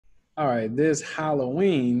All right, this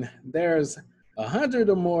Halloween, there's 100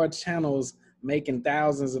 or more channels making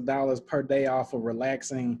thousands of dollars per day off of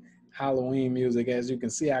relaxing Halloween music. As you can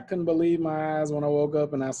see, I couldn't believe my eyes when I woke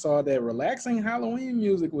up and I saw that relaxing Halloween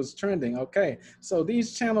music was trending. Okay, so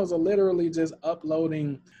these channels are literally just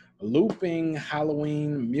uploading looping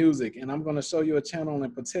Halloween music, and I'm going to show you a channel in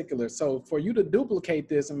particular. So for you to duplicate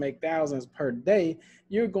this and make thousands per day,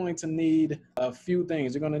 you're going to need a few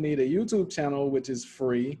things. You're going to need a YouTube channel, which is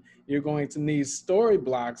free. You're going to need story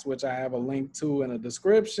blocks, which I have a link to in the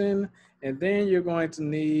description. And then you're going to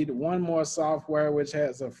need one more software, which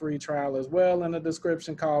has a free trial as well in the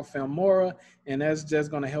description, called Filmora. And that's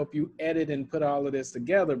just going to help you edit and put all of this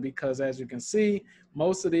together, because as you can see,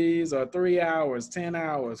 most of these are 3 hours, 10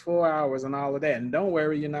 hours, 4 hours, and all of that. And don't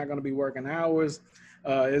worry, you're not going to be working hours.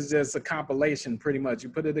 It's just a compilation, pretty much. You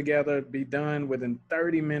put it together, be done within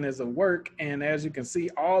 30 minutes of work. And as you can see,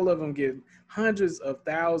 all of them get hundreds of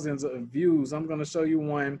thousands of views. I'm going to show you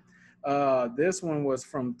one. This one was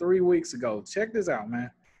from 3 weeks ago. Check this out, man.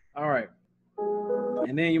 All right.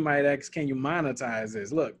 And then you might ask, can you monetize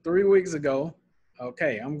this? Look, 3 weeks ago.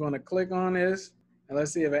 Okay, I'm going to click on this and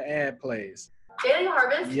let's see if an ad plays. Daily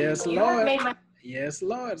Harvest. Yes, Lord. Yes,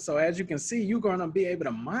 Lord. So as you can see, you're going to be able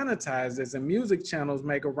to monetize this, and music channels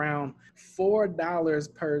make around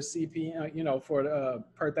 $4 per CPM, you know, for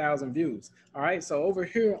per thousand views. All right. So over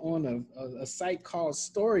here on a site called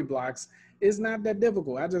Storyblocks, it's not that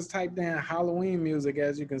difficult. I just typed in Halloween music,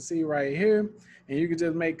 as you can see right here, and you can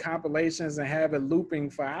just make compilations and have it looping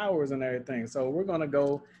for hours and everything. So we're going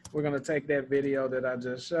to take that video that I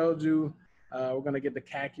just showed you. We're going to get the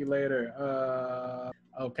calculator.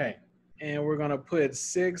 Okay. And we're going to put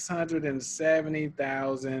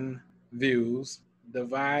 670,000 views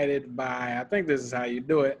divided by, I think this is how you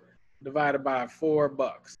do it, divided by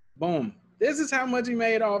 $4. Boom. This is how much he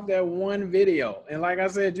made off that one video. And like I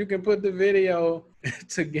said, you can put the video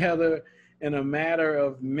together in a matter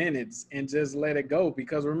of minutes and just let it go,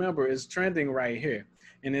 because remember, it's trending right here.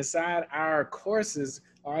 And inside our courses,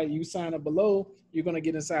 all right, you sign up below, you're going to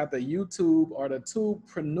get inside the YouTube or the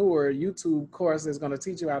Tubepreneur YouTube course that's going to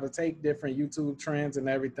teach you how to take different YouTube trends and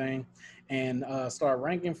everything and start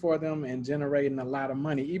ranking for them and generating a lot of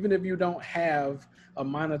money. Even if you don't have a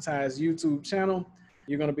monetized YouTube channel,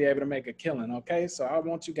 you're going to be able to make a killing. Okay, so I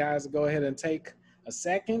want you guys to go ahead and take a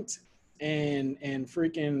second and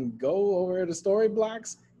freaking go over to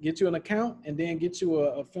Storyblocks, get you an account, and then get you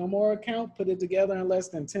a Filmora account, put it together in less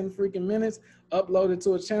than 10 freaking minutes, upload it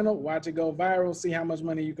to a channel, watch it go viral, see how much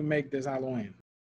money you can make this Halloween.